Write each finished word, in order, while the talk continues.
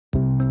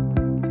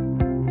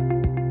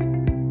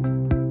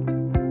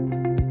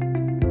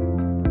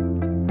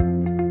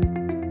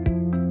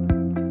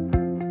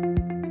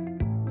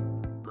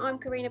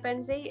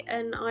Benzie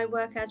and I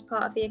work as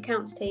part of the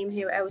accounts team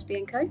here at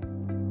Elsby & Co.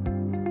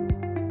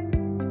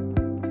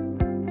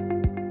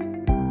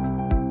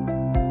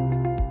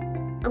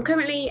 I'm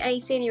currently a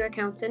senior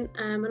accountant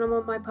and I'm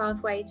on my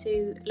pathway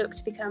to look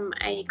to become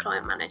a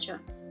client manager.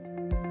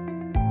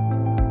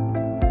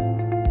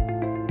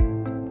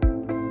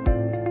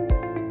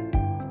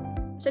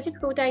 So a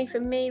typical day for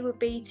me would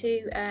be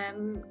to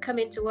come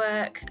into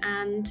work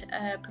and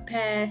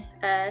prepare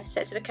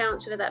sets of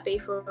accounts, whether that be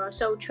for a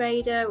sole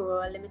trader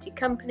or a limited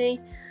company,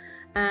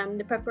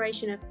 the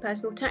preparation of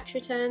personal tax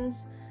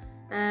returns,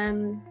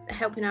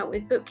 helping out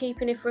with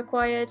bookkeeping if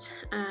required,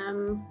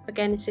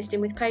 again assisting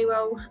with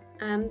payroll.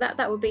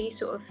 That would be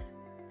sort of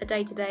a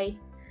day-to-day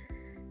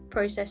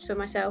process for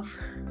myself.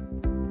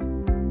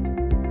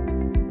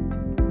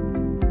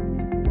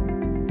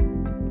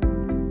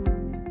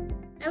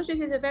 Elsby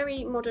is a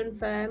very modern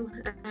firm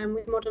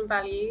with modern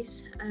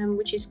values,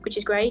 which is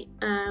great.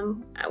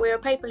 We're a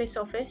paperless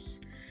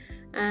office,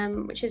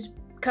 which has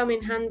come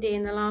in handy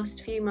in the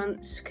last few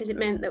months because it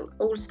meant that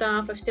all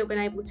staff have still been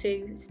able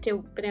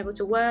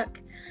to work,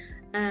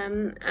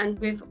 and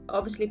we've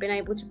obviously been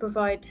able to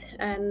provide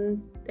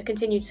a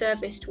continued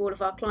service to all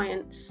of our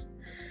clients.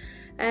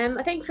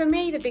 I think for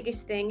me the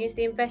biggest thing is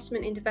the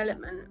investment in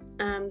development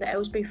that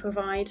Elsby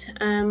provide.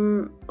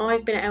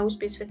 I've been at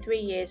Elsby's for 3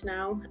 years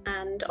now,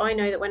 and I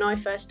know that when I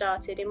first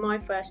started, in my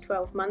first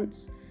 12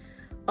 months,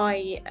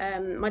 my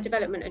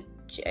development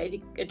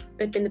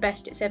had been the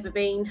best it's ever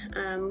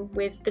been,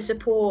 with the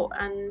support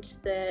and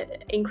the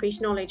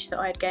increased knowledge that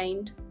I had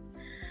gained.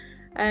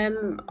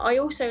 I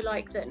also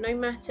like that no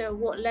matter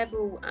what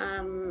level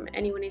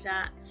anyone is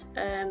at,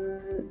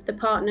 the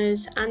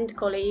partners and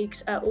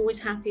colleagues are always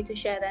happy to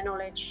share their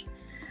knowledge.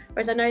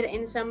 Whereas I know that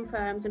in some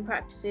firms and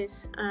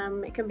practices,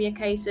 it can be a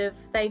case of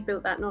they've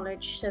built that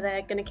knowledge, so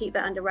they're going to keep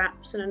that under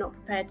wraps and are not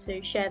prepared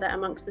to share that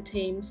amongst the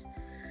teams,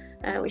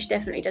 which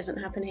definitely doesn't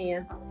happen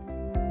here.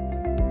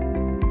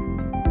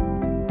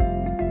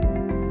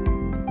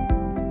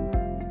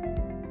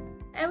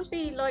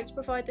 Elsby like to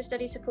provide the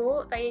study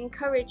support. They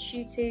encourage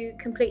you to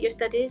complete your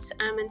studies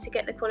and to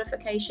get the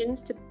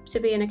qualifications to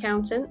be an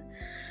accountant.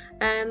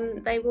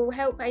 They will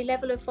help a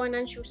level of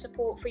financial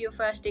support for your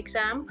first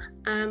exam,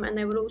 and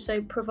they will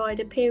also provide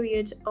a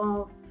period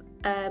of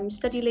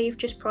study leave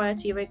just prior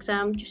to your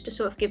exam, just to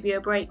sort of give you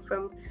a break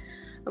from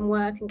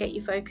work and get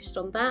you focused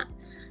on that.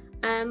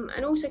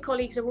 And also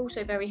colleagues are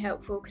also very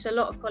helpful, because a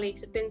lot of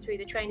colleagues have been through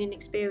the training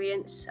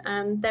experience.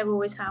 They're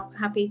always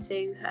happy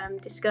to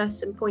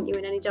discuss and point you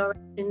in any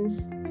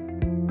directions.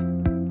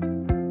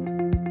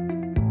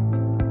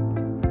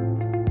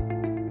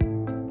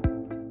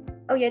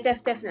 Oh yeah,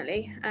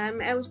 definitely.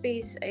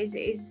 Elsby's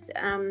is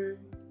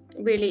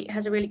really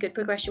has a really good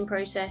progression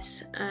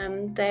process.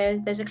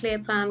 There's a clear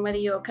plan, whether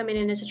you're coming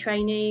in as a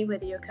trainee,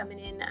 whether you're coming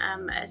in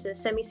as a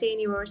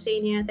semi-senior or a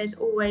senior, there's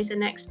always a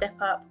next step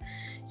up.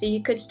 So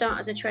you could start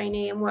as a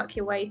trainee and work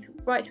your way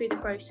right through the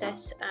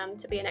process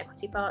to be an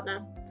equity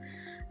partner.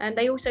 And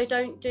they also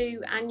don't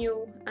do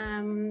annual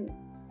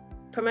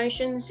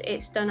promotions.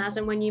 It's done as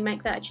and when you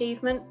make that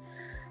achievement,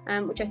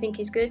 which I think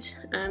is good.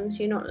 So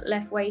you're not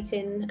left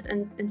waiting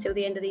until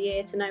the end of the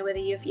year to know whether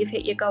you've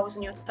hit your goals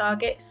and your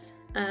targets.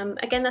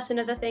 Again, that's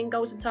another thing.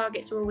 Goals and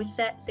targets are always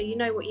set, so you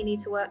know what you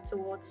need to work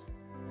towards.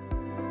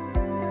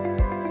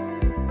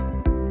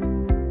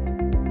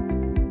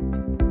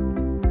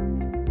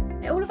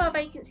 All of our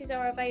vacancies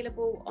are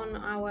available on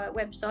our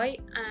website,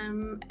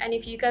 and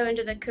if you go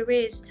under the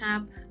careers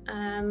tab,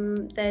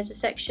 there's a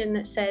section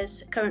that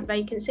says current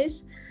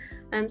vacancies.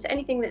 So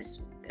anything that's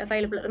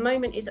available at the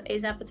moment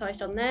is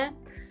advertised on there.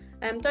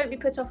 Don't be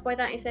put off by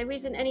that if there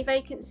isn't any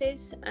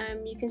vacancies.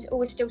 You can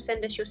always still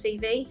send us your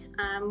CV,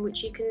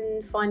 which you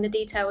can find the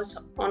details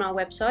on our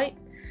website.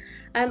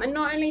 And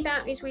not only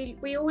that, is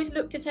we always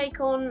look to take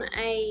on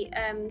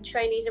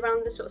trainees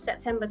around the sort of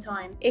September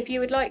time. If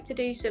you would like to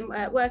do some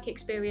work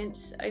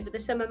experience over the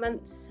summer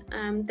months,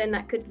 then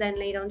that could then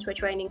lead on to a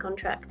training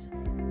contract.